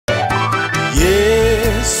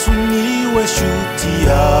Sumiłeś utiaciu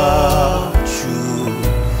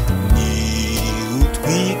ni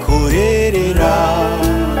utwikorerera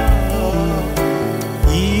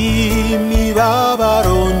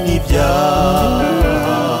imibabaro n'ibyaha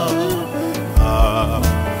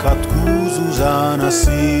akatwuzuza na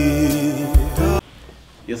sida.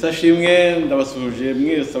 Yesu ashimwe, ndabasuhuje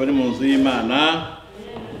mwese abari mu nzu y'Imana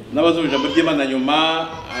n'abazumva ijambo ry'Imana nyuma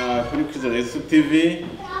kuri Kwizera Yesu Tv.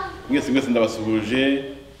 Mwese ndabasuhuje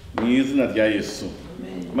mu izina rya Yesu.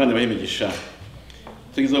 Imana ibahe imigisha.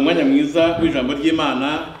 Tugize umwanya mwiza w'ijambo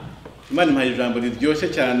ry'Imana. Imana impaye ijambo riryoshye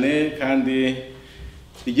cyane kandi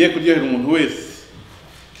rigiye kuryohera umuntu wese.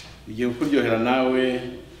 Rigiye kuryohera nawe,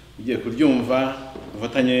 rigiye kuryumva,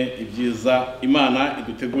 ufatanye ibyiza Imana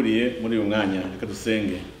iduteguriye muri uyu mwanya. Reka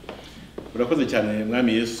dusenge. Urakoze cyane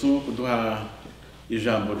Mwami Yesu kuduha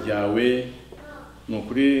ijambo ryawe.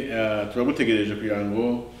 Nukuri turagutegereje kugira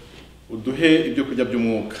ngo uduhe ibyo kurya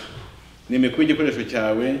by'umwuka. Nimekuye igikoresho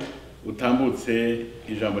cyawe utambutse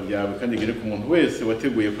ijambo ryawe kandi gire ku muntu wese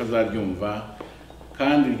wateguye ko azaryumva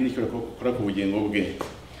kandi rigire icyo akora ku bugingo bwe.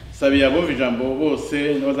 Sabiye abumva ijambo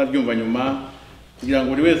bose n'abazaryumva nyuma kugira ngo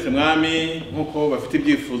buri wese Mwami nkuko bafite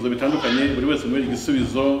ibyifuzo bitandukanye buri wese muri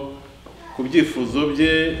igisubizo ku byifuzo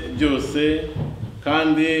bye byose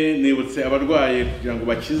kandi nibutse abarwaye kugira ngo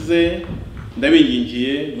bakize.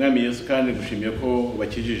 Ndabingingiye Mwami Yesu kandi gushimiye ko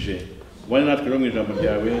bakijije. Ubone natwe rero mu ijambo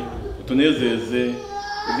ryawe utunezeze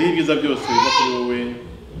udihe ibyiza byose biva kuri wowe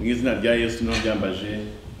mu izina rya Yesu no ryambaje.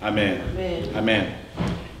 Amen. Amen.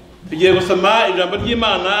 Tugiye gusoma ijambo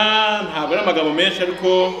ry'Imana, ntabwo ari amagambo menshi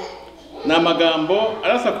ariko ni amagambo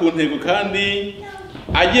arasa ku ntego kandi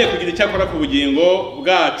agiye kugira icyo akora ku bugingo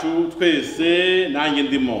bwacu twese nanjye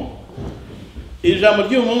ndimo. Ijambo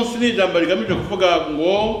ry'uyu munsi ni ijambo rigamije kuvuga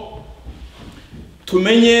ngo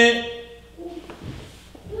tumenye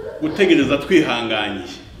gutegereza twihanganye.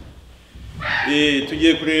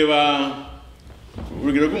 Tugiye kureba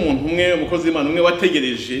urugero rw'umuntu umwe, umukozi w'Imana umwe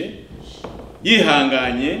wategereje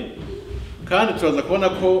yihanganye kandi turaza kubona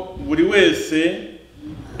ko buri wese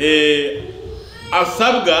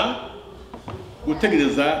asabwa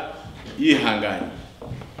gutegereza yihanganye.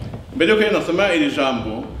 Mbere yuko nasoma iri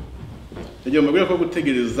jambo ndagira mbabwira ko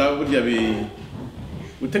gutegereza burya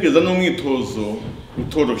gutegereza n'umwitozo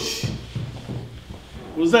utoroshye.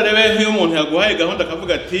 Uzarebe nk'iyo umuntu yaguhaye gahunda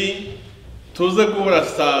akavuga ati tuze guhura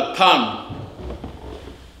saa 5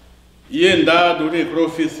 yenda duhure kuri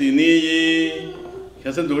ofisi niyi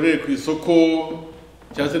cyangwa se duhure ku isoko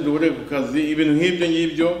cyangwa se duhure ku kazi, ibintu nk'ibyo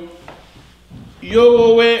ngibyo. Iyo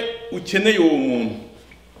wowe ukeneye uwo muntu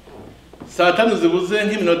saa 5 zibuze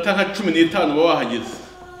nk'iminota nka 15 uba wahageze,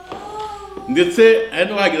 ndetse ari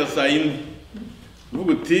n'uhagera saa 4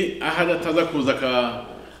 uvuga uti aha ataza kuza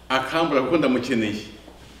akambura kuko ndamukeneye.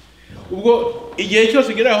 Ubwo igihe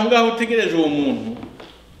cyose ugera aho ngaho utegereje uwo muntu,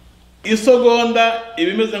 isogonda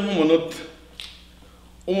ibimeze nk'umunota,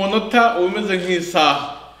 umunota ubimeze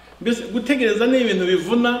nk'isaha. Mbese gutegereza ni ibintu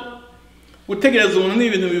bivuna, gutegereza umuntu ni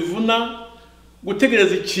ibintu bivuna,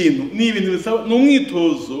 gutegereza ikintu ni ibintu bisaba, ni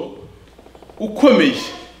umwitozo ukomeye.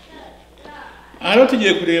 Aha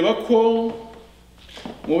tugiye kureba ko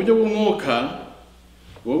mu buryo bw'umwuka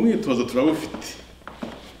uwo mwitozo turawufite.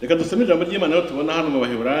 Reka dusome ijambo ry'Imana aho tubona hano mu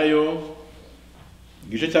Baheburayo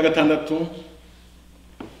igice cya 6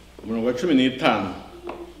 umurongo wa 15.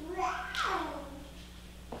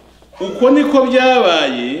 Uko niko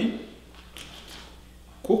byabaye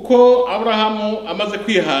kuko Aburahamu amaze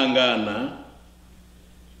kwihangana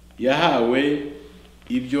yahawe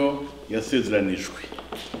ibyo yasezeranijwe.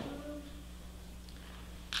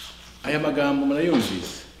 Aya magambo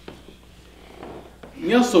murayumvise.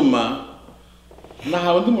 Nyasoma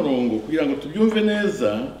nahawe undi murongo kugira ngo tubyumve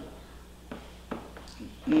neza,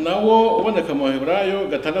 nawo uboneka mu Baheburayo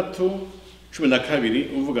 6:12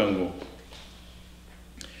 uvuga ngo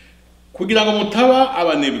kugira ngo mutaba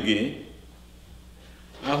abanebwe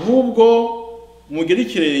ahubwo mugire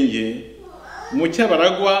ikirenge mu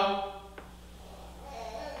cyabaragwa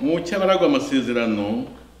amasezerano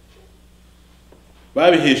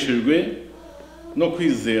babiheshejwe no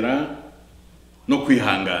kwizera no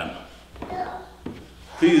kwihangana.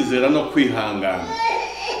 Kwizera no kwihangana.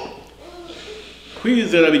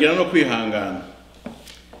 Kwizera bijyana no kwihangana.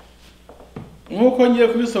 Nkuko ngiye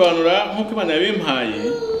kubisobanura nkuko Imana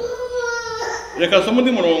yabimpaye, reka soma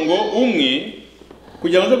undi murongo umwe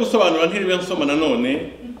kugira ngo gusobanura ntiribe nsoma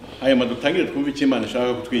nanone aya madutangire twumve icyo Imana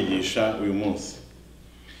ishaka kutwigisha uyu munsi.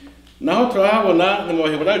 Naho turahabona ni mu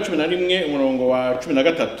Baheburayo 11 umurongo wa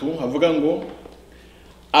 13 havuga ngo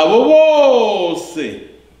abo bose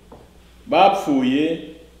bapfuye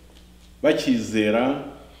bakizera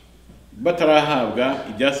batarahabwa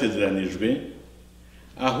ibyasezeranijwe,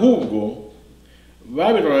 ahubwo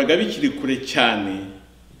babiroraga bikiri kure cyane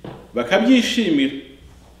bakabyishimira,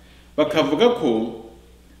 bakavuga ko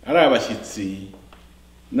ari abashyitsi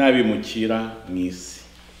n'abimukira mu isi.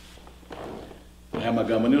 Aya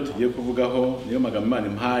magambo niyo tugiye kuvugaho, niyo magambo Imana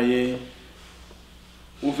impaye.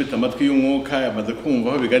 Ufite amatwi y'umwuka yamaze kumva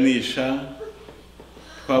aho biganisha.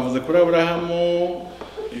 Twavuze kuri Aburahamu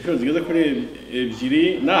inshuro zigeze kuri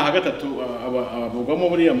ebyiri, naha gatatu abavugwamo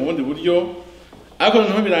buriya mu bundi buryo, ariko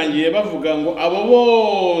noneho birangiye bavuga ngo abo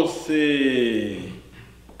bose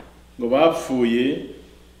ngo bapfuye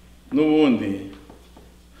n'ubundi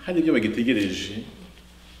hari ibyo bagitegereje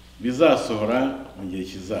bizasohora mu gihe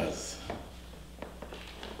kizaza,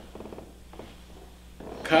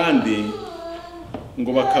 kandi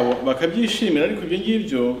ngo bakabyishimira. Ariko ibyo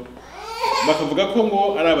ngibyo bakavuga ko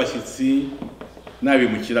ngo ari abashyitsi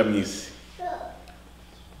n'abimukira mu isi.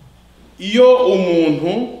 Iyo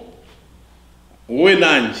umuntu wowe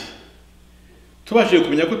nanjye tubashije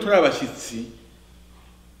kumenya ko turi abashyitsi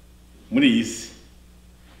muri iyi si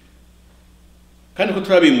kandi ko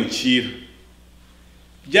turi abimukira,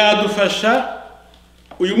 byadufasha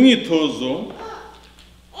uyu mwitozo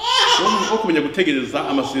wo kumenya gutegereza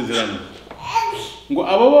amasezerano. Ngo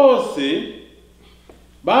abo bose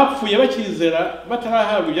bapfuye bakizera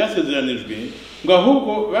batarahabwa ibyasezeranijwe, ngo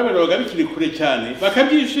ahubwo babiroraga bikiri kure cyane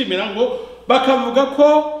bakabyishimira, ngo bakavuga ko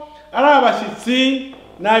ari abashyitsi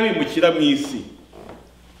n'abimukira mu isi.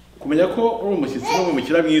 Kumenya ko uri umushyitsi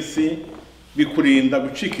n'umumukira mu isi bikurinda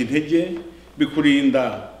gucika intege, bikurinda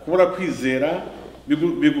kubura kwizera,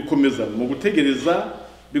 bigukomeza mu gutegereza,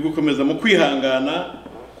 bigukomeza mu kwihangana,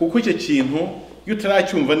 kuko icyo kintu iyo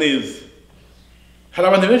utaracyumva neza. Hari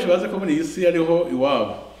abantu benshi bazi ko muri iyi si ariho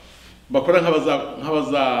iwabo, bakora nk'aho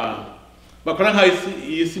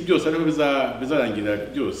iyi si byose ariho bizarangirira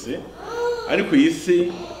byose, ariko iyi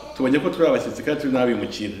si tubonye ko turi abashyitsi kandi turi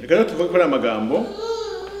n'abimukira. Reka rero tuvuge kuri amagambo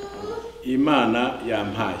Imana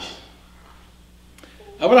yampaye.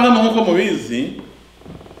 Aburahamu nk'uko mubizi,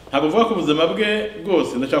 ntabwo uvuga ku buzima bwe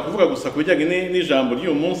bwose, ndashaka kuvuga gusa ku bijyanye n'ijambo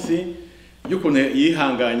ry'uyu munsi ry'ukuntu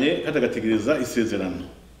yihanganye kandi agategereza isezerano.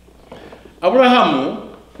 Aburahamu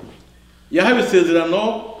yahawe isezerano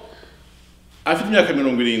afite imyaka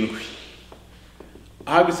 70.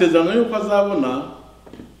 Ahabwa isezerano yuko azabona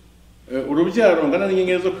urubyaro rungana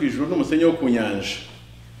n'inyenyeri zo ku ijuru n'umusenyi wo ku nyanja.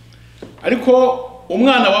 Ariko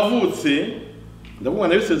umwana wavutse, ndavuga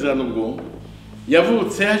umwana w'isezerano, ubwo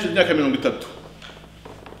yavutse hashize imyaka 30.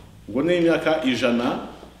 Ubwo ni imyaka 100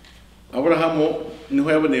 Aburahamu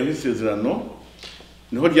niho yaboneyeho isezerano,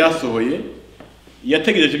 niho ryasohoye.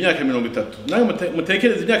 Yategereje imyaka 30. Nawe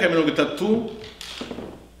mutekereze imyaka 30.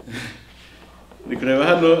 Nikureba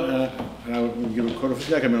hano urubyiruko rufite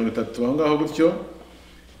imyaka 30 aho ngaho gutyo,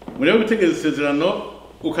 murebe gutegereza isezerano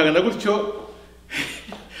ukagana gutyo.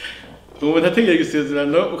 Umuntu ategereje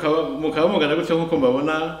isezerano mukaba mugana gutyo nk'uko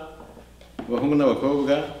mbabona abahungu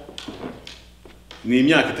n'abakobwa, ni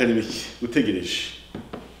imyaka itari mike utegereje.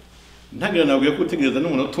 Ntagira nabwiye ko utegereza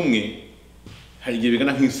n'umunota umwe hari igihe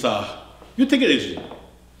bigana nk'isaha. Iyo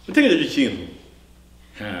utegereje ikintu,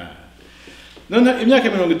 none imyaka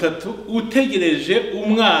 30 utegereje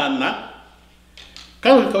umwana,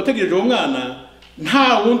 kandi ukaba utegereje uwo mwana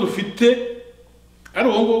nta wundi ufite, ari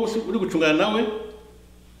uwo ngo uri gucungana nawe.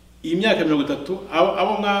 Iyi myaka 30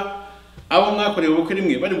 abo mwakoreye ubukwe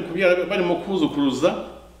rimwe bari mu kuzukuruza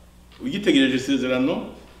ugitegereje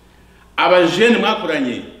isezerano, abajene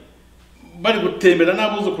mwakoranye bari gutembera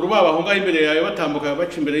n'abuzukuru babo aho ngaho imbere yawe, batambuka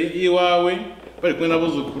baca imbere y'iwawe bari kumwe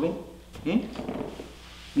n'abuzukuru.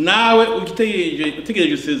 Nawe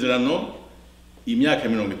utegereje isezerano imyaka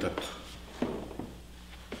 30.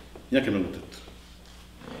 Imyaka 30.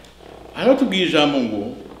 Hano tubwiye ijambo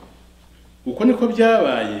ngo uko niko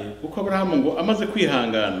byabaye, kuko Aburahamu ngo amaze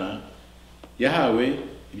kwihangana yahawe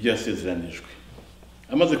ibyo yasezeranijwe.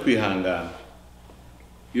 Amaze kwihangana.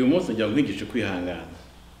 Uyu munsi njya nkwigisha kwihangana.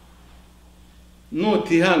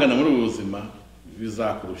 Nutihangana muri ubuzima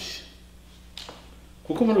bizakurushya,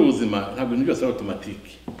 kuko muri ubuzima ntabwo ibintu byose ari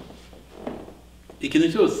automatique.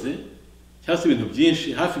 Ikintu cyose cyangwa ibintu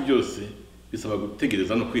byinshi, hafi byose bisaba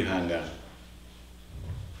gutegereza no kwihangana.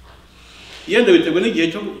 Yenda biterwa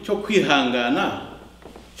n'igihe cyo kwihangana,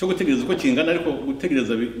 cyo gutegereza uko kingana, ariko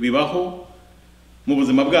gutegereza bibaho mu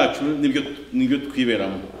buzima bwacu, nibyo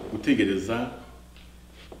twiberamo. Gutegereza,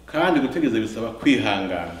 kandi gutegereza bisaba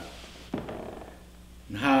kwihangana.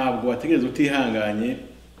 Ntabwo wategereza utihanganye,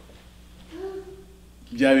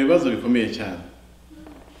 bya bibazo bikomeye cyane.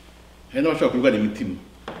 Hari n'abashaka kurwara imitima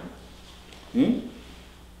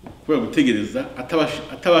kubera gutegereza,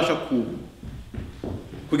 atabasha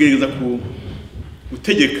kugerageza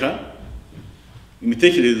gutegeka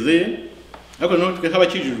imitekerereze ye, ariko noneho twe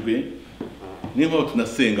nk'abakijijwe niyo mpamvu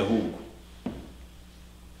tunasenga ahubwo.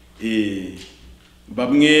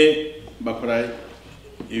 Bamwe bakora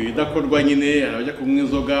ibidakorwa nyine, abajya kunywa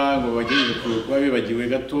inzoga ngo bagerageze kuba bibagiwe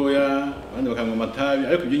gatoya, abandi bakanywa amatabi,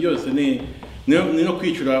 ariko ibyo byose ni no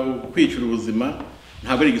kwicura ubuzima,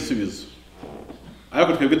 ntabwo ari igisubizo.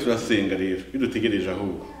 Ariko twebwe turasenga rero, bidutegereje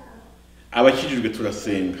ahubwo. Abakijijwe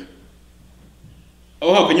turasenga.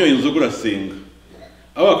 Aho hakanyoye inzoga urasenga.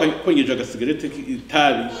 Aho hakongeje agasigarete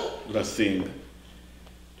itabi urasenga.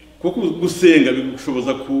 Kuko gusenga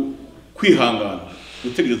bigushoboza kwihangana,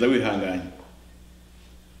 gutegereza wihanganye.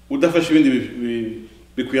 Udafashe ibindi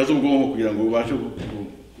bikuyaza ubwonko kugira ngo ubashe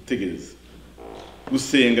gutegereza.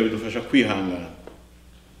 Gusenga bidufasha kwihangana.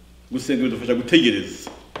 Gusenga bidufasha gutegereza.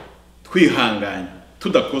 Twihanganye,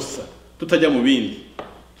 tudakosa, tutajya mu bindi.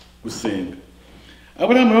 Gusenga.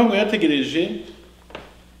 Aburahamu ngo yategereje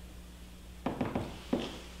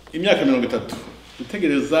imyaka 30.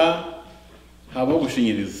 Gutegereza habaho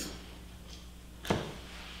gushinyiriza.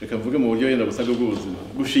 Reka mvuge mu buryo yenda busaga bw'ubuzima.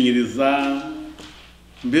 Gushinyiriza,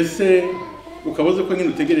 mbese ukaboze ko nyine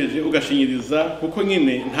utegereje ugashinyiriza, kuko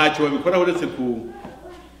nyine ntacyo wabikora uretse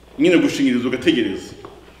nyine gushinyiriza ugategereza.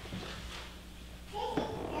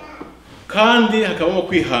 Kandi hakabamo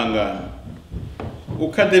kwihangana,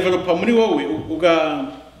 ukadevelopa muri wowe,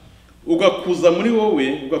 ugakuza muri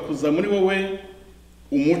wowe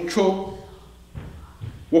umuco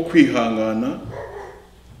wo kwihangana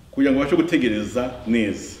kugira ngo ubashe gutegereza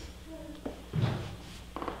neza.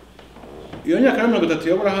 Iyo myaka 30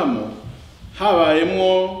 y'Aburahamu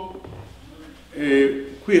habayemo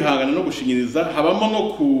kwihangana no gushinyiriza, habamo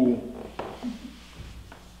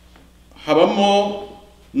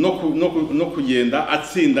no kugenda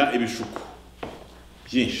atsinda ibishuko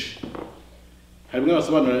byinshi. Harimo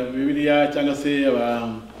abasobanura Bibiliya cyangwa se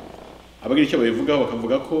abagira icyo babivugaho,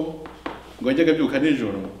 bakavuga ko ngo ajyaga byuka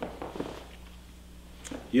nijoro,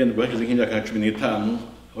 yenda bwashize nk'imyaka 15,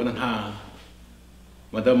 abona nta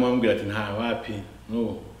madamu amubwira ati nta wapi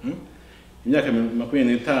no imyaka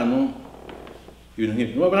 25 ibintu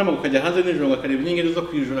nk'ibyo. Niba Aburahamu ukajya hanze nijoro ngo akareba inyenyeri zo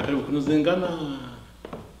kwijoro, akareba ukuntu zingana,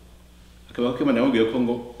 akaba ko Imana yamubwiye ko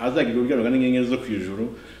ngo azagira urugero rungana n'inyenyeri zo kwijoro,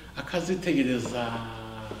 akazitegereza.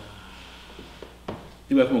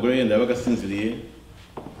 Niba ko umugore yenda yabaga asinziriye,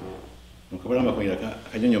 nuko Aburahamu akongera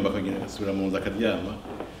akanyonyomba, akagira agasubira mu nzu akaryama.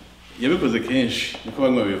 Yabikoze kenshi, niko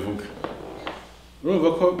bamwe babivuga.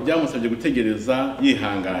 Urumva ko byamusabye gutegereza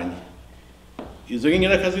yihanganye. Izo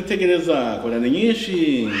nyenyeri akazitegereza, korana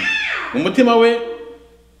nyinshi mu mutima we,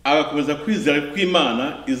 agakomeza kwizera ko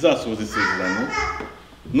Imana izasohoza isezerano,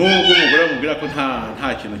 nubwo umugore amubwira ko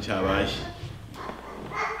nta kintu cyabaye.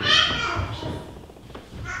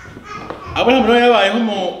 Aburahamu nawe yabayeho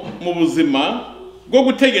mu buzima bwo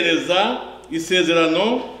gutegereza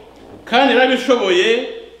isezerano, kandi yarabishoboye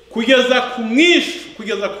kugeza ku mwishu,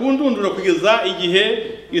 kugeza ku ndunduro, kugeza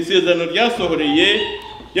igihe isezerano ryasohoreye.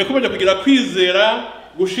 Yakomeje kugira kwizera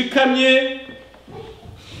gushikamye,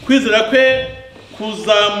 kwizera kwe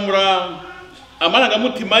kuzamura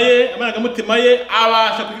amarangamutima ye,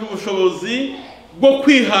 abasha kugira ubushobozi bwo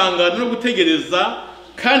kwihangana no gutegereza,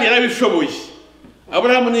 kandi yarabishoboye.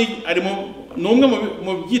 Aburahamu ari umwe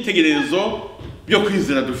mu byitegererezo byo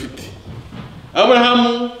kwizera dufite.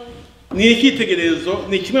 Aburahamu ni icyitegererezo,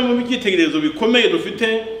 ni kimwe mu byitegererezo bikomeye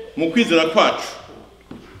dufite mu kwizera kwacu.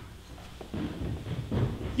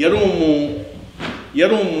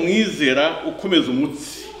 Yari umwizera ukomeza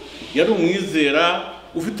umutsi, yari umwizera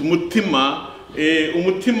ufite umutima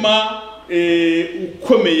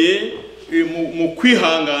ukomeye mu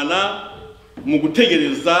kwihangana, mu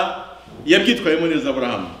gutegereza. Yabyitwayemo neza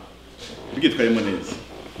Aburahamu, yabyitwayemo neza.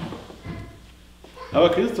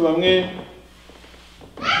 Abakristo bamwe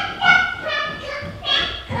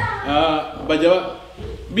bajya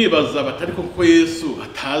bibaza batari ko Yesu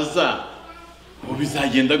ataza ngo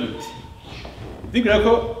bizagenda gute. Ndibwira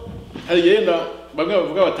ko hari yenda bamwe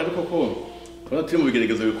bavuga batari ko tubona turi mu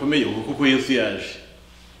bigeragezo bikomeye kuko Yesu yaje.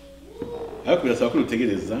 Ariko birasaba ko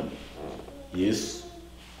dutegereza Yesu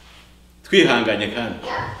twihanganye, kandi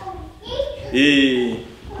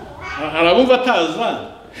harabumva ataza,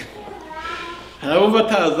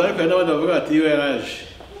 ariko n'abandi bavuga bati iyo yaraje,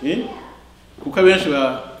 kuko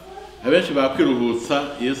abenshi bakwiruhutsa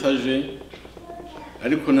Yesu aje,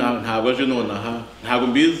 ariko ntabwo aje nonaha, ntabwo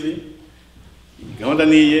mbizi gahunda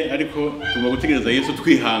niye, ariko tugomba gutegereza Yesu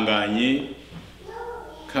twihanganye,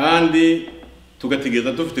 kandi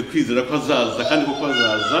tugategereza dufite kwizera ko azaza, kandi kuko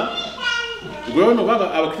azaza. Ubwo rero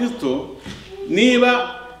n'ubaba abakristo,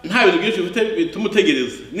 niba nta bintu byinshi ufite bituma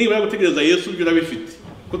utegereza, niba gutegereza Yesu ujye urabifite,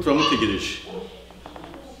 ko turamutegereje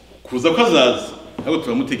kuza ko azaza ariko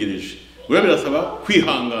turamutegereje. Rero birasaba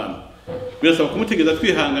kwihangana, birasaba kumutegereza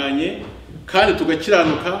twihanganye kandi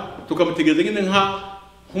tugakiranuka, tukamutegereza nyine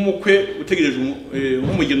nk'umukwe utegereje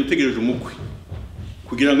nk'umugeni utegereje umukwe,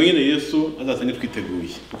 kugira ngo nyine Yesu azasange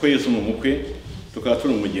twiteguye, kuko Yesu ni umukwe tukaba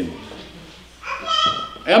turi umugeni.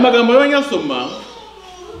 Aya magambo y'abanyasoma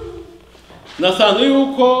nasanze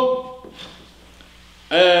yuko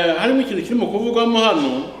harimo ikintu kirimo kuvugwamo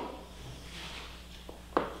hano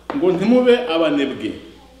ngo ntimube abanebwe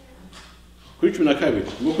kuri 12,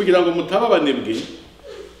 ngo kugira ngo mutaba abanebwe,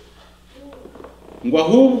 ngo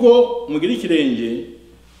ahubwo mugire ikirenge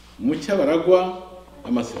mu cy'abaragwa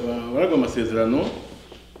amasezerano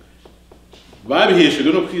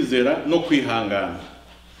babiheshejwe no kwizera no kwihangana.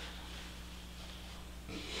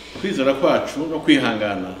 Kwizera kwacu no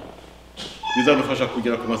kwihangana bizadufasha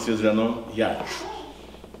kugera ku masezerano yacu.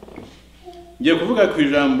 Ngiye kuvuga ku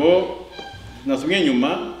ijambo nasomye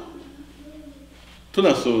nyuma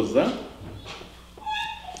tunasoza,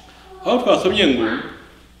 aho twasomye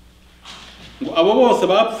ngo abo bose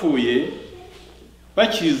bapfuye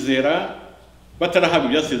bakizera batarahabwa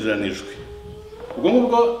ibyasezeranijwe. Ubwo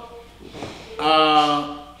ngubwo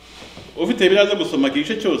ufite biraza gusoma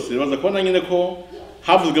igice cyose baza kubona nyine ko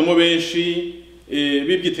havuzwemo benshi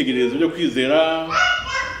b'ibyitegererezo byo kwizera,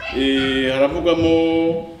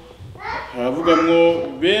 haravugamo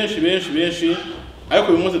benshi,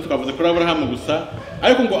 ariko uyu munsi tukavuze kuri Aburahamu gusa.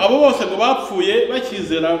 Ariko ngo abo bose ngo bapfuye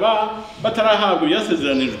bakizera batarahabwa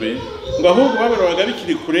ibyasezeranijwe, ngo ahubwo babiroraga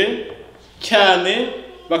bikiri kure cyane,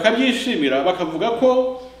 bakabyishimira bakavuga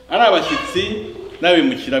ko ari abashyitsi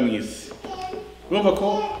n'abimukira mu isi. Urumva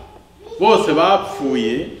ko bose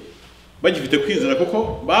bapfuye bagifite kwizera,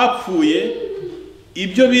 kuko bapfuye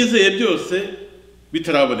ibyo bizeye byose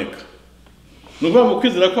bitaraboneka. Nuvuga mu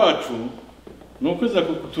kwizera kwacu ni ukwizera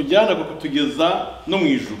kutujyana kutugeza no mu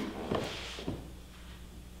ijuru,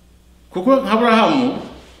 kuko nka Aburahamu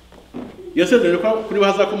yasezeranye ko kuri we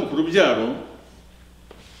hazakomoka urubyaro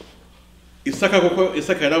Isaka, kuko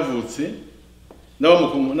Isaka yaravutse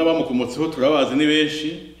n'abamukomotseho turabazi ni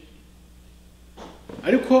benshi.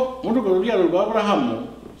 Ariko muri urwo rubyaro rwa Aburahamu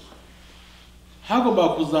hagomba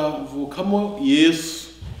kuzavukamo Yesu.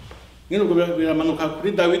 Nyine ubwo biramanuka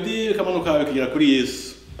kuri Dawidi bikamanuka bikagera kuri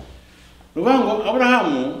Yesu. Ruvuga ngo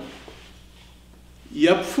Aburahamu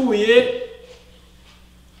yapfuye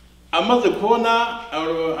amaze kubona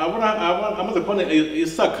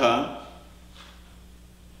Isaka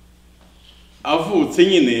avutse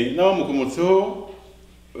nyine n'abamukomotseho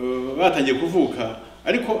batangiye kuvuka,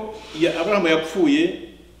 ariko Aburahamu yapfuye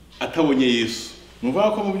atabonye Yesu.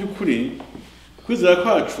 Nuvuga ko mu by'ukuri kwizera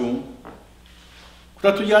kwacu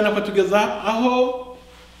kuratujyana kwatugeza aho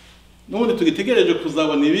n'ubundi tugitegereje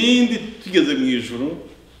kuzabona ibindi tugeze mu ijuru,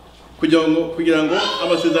 kugira ngo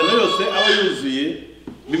amasezerano yose aba yuzuye,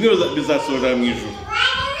 bimwe bizasohora mu ijuru.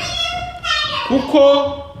 Kuko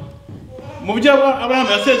mu byo Aburahamu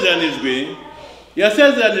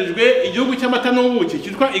yasezeranijwe igihugu cy'amata n'ubuki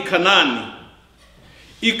cyitwa Ikanani.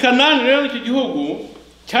 Ikanani rero iki gihugu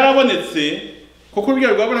cyarabonetse, kuko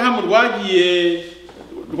urubyaro rwa Aburahamu rwagiye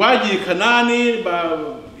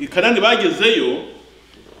Ikanani bagezeyo.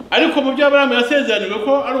 Ariko mu byo Aburahamu yasezeranijwe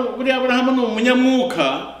ko ari buri Aburahamu ni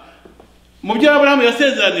umunyamwuka, mu byo Aburahamu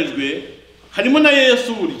yasezeranijwe harimo na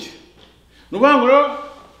Yesu burya. Nuvuga ngo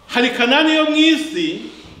hari Kanani yo mu isi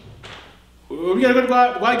urubyaro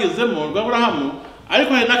rwagezemo rwa Aburahamu,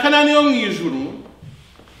 ariko hari na Kanani yo mu ijuru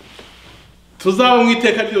tuzaba mu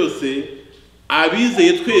iteka ryose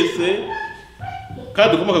abizeye twese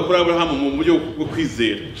kandi dukomoka kuri Aburahamu mu buryo bwo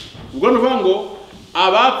kwizera. Ubwo nuvuga ngo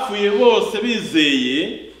abapfuye bose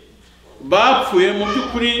bizeye bapfuye mu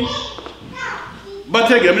by'ukuri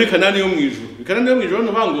bategera muri Kanani yo mu ijuru. Kanani yo mu ijuru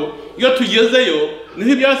nuvuga ngo iyo tugezeyo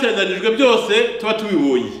niho ibyasezeranijwe byose tuba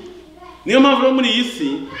tubibonye. Niyo mpamvu rero muri iyi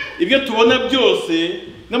si ibyo tubona byose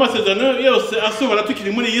n'amasezerano yose asohora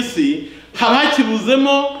tukiri muri iyi si, haba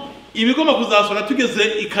hakibuzemo ibigomba kuzasohora tugeze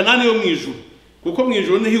i Kanani yo mu ijuru, kuko mu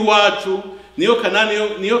ijuru niho iwacu, niyo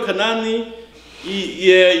Kanani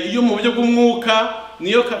iyo mu buryo bw'umwuka,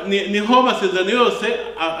 niho amasezerano yose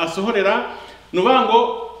asohorera. Nuvuga ngo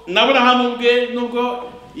na Aburahamu bwe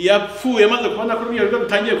nubwo yapfuye maze kubona ko urubyaro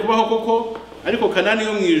rutangiye kubaho koko, ariko Kanani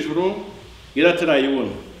yo mu ijuru yaratarayibona.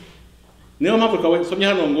 Niyo mpamvu twasomye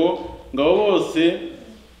hano ngo abo bose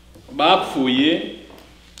bapfuye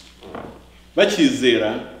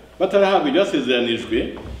bakizera batarahabwa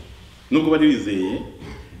ibyasezeranijwe nubwo bari bizeye,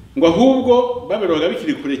 ngo ahubwo babiroraga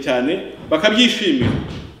bikiri kure cyane bakabyishimira,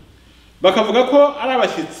 bakavuga ko ari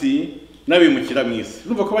abashyitsi n'abimukira mu isi.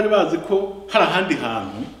 Urumva ko bari bazi ko hari ahandi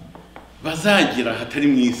hantu bazagira hatari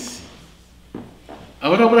mu isi.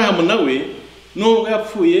 Aburahamu nawe nubwo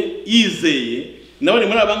yapfuye yizeye, nawe ni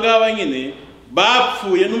muri abangaba nyine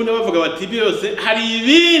bapfuye n'ubundi bavuga bati byose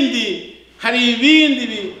hari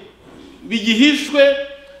ibindi bigihishwe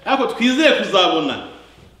ariko twizeye kuzabona.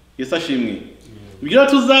 Yesu ashimwe. Ibyo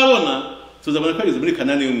tuzabona twageze muri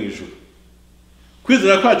Kanani yo mu ijuru.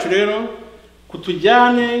 Kwizera kwacu rero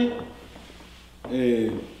kutujyane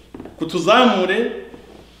kutuzamure,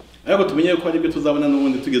 ariko tumenye ko ari byo tuzabona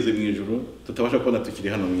n'ubundi tugeze mu ijuru tutabasha kubona tukiri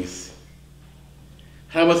hano mu isi.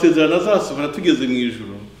 Hari amasezerano azasohora tugeze mu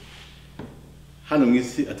ijuru, hano mu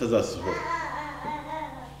isi atazasohora.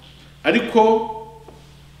 Ariko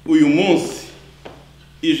uyu munsi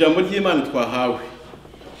ijambo ry'Imana twahawe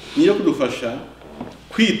niyo kudufasha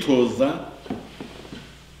kwitoza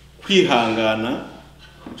kwihangana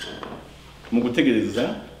mu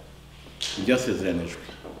gutegereza ibyasezeranijwe,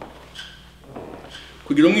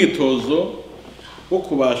 kugira umwitozo wo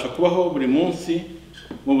kubasha kubaho buri munsi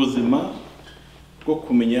mu buzima bwo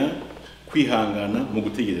kumenya kwihangana mu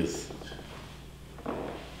gutegereza.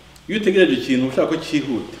 Iyo utegereje ikintu ushaka ko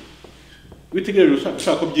cyihuta, iyo utegereje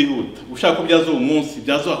ushaka ko byihuta, ushaka ko byaza uwo munsi,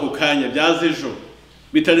 byaza ako kanya, byaza ejo,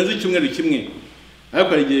 bitarenze icyumweru kimwe, ariko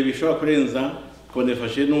hari igihe bishobora kurenza kubona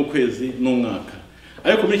bifashe n'ukwezi n'umwaka.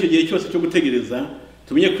 Ariko muri icyo gihe cyose cyo gutegereza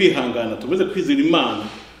tumenye kwihangana, tukomeze kwizera Imana,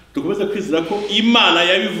 tukomeze kwizera ko Imana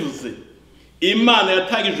yabivuze, Imana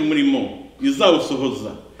yatangije umurimo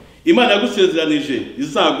izawusohoza, Imana yagusezeranije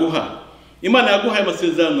izaguha, Imana yaguhaye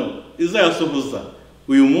amasezerano izayasohoza.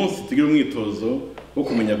 Uyu munsi tugira umwitozo wo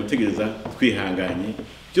kumenya gutegereza twihanganye,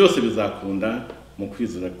 byose bizakunda mu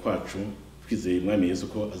kwizera kwacu, twizeye Umwami Yesu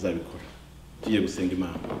ko azabikora. Tugiye gusenga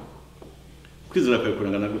Imana. Kwizera kwawe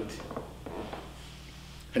kurangana gute?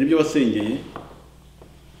 Hari ibyo wasengeye,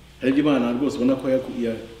 hari ibyo Imana rwose ubona ko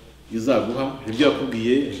izaguha, hari ibyo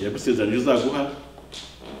yakubwiye yagusezeranije izaguha,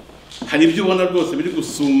 hari ibyo ubona rwose biri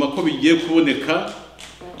gusuma ko bigiye kuboneka,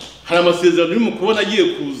 hari amasezerano uri mu kubona agiye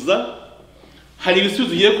kuza, hari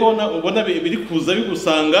ibisubizo ugiye kubona ubona biri kuza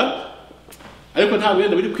bigusanga, ariko ntabwo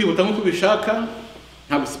wenda biri kwihuta nk'uko ubishaka,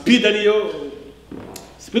 ntabwo speed ariyo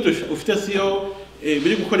speed ufite siyo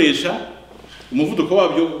biri gukoresha, umuvuduko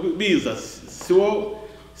wabyo biza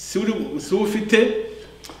si ufite.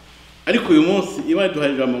 Ariko uyu munsi Imana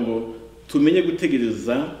iduhaye ijambo ngo tumenye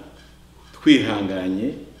gutegereza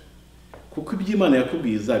twihanganye, kuko ibyo Imana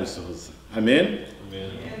yakubwiye izabisohoza. Amen.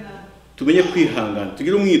 Tumenye kwihangana,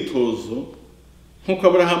 tugire umwitozo nk'uko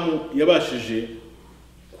Aburahamu yabashije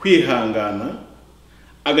kwihangana,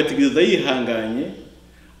 agategereza yihanganye,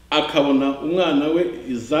 akabona umwana we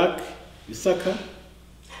Isaka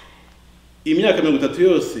imyaka 30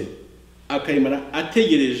 yose akayimara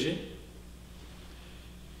ategereje.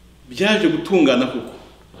 Byaje gutungana kuko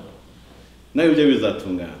nawe byo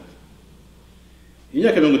bizatungana.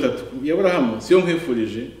 Imyaka 30 ya Aburahamu siyo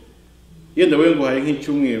nkwifurije, yenda we ngo haye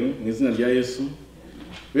nk'icyumweru mu izina rya Yesu,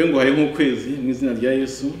 we ngo haye nk'ukwezi mu izina rya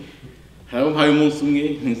Yesu, haraho haye umunsi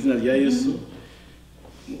umwe mu izina rya Yesu.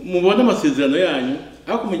 Mubona amasezerano yanyu,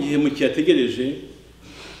 ariko mu gihe mukiyategereje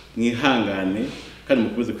mwihangane kandi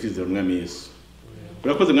mukomeze kwizera Umwami Yesu.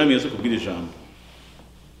 Urakoze Mwami Yesu kubwira ijambo.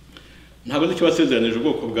 Ntabwo nzi icyo wasezeranije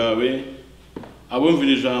ubwoko bwawe,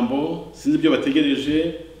 abumvira ijambo sinzi ibyo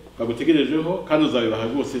bategereje, bagutegerejeho kandi uzabibaha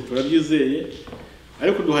rwose, turabyizeye.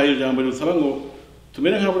 Ariko duhaye ijambo risaba ngo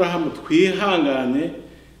tumere nk'Aburahamu, twihangane,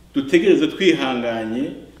 dutegereze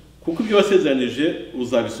twihanganye, kuko ibyo wasezeranije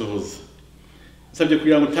uzabisohoza. Nsabye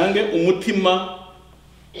kugira ngo utange umutima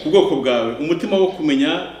ku bwoko bwawe, umutima wo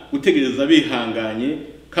kumenya gutegereza bihanganye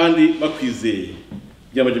kandi bakwizeye.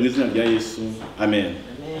 Byamaje mu izina rya Yesu. Amen.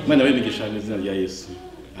 Imana yabigisha mu izina rya Yesu.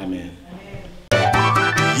 Amen.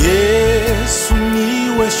 Yesu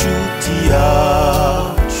niwe shuti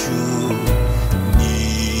yacu, ni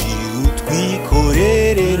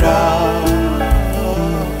utwikorerera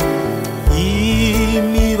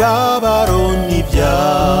imibabaro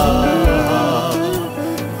n'ibyaha,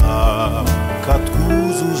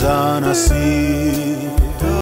 akatwuzuza na sida.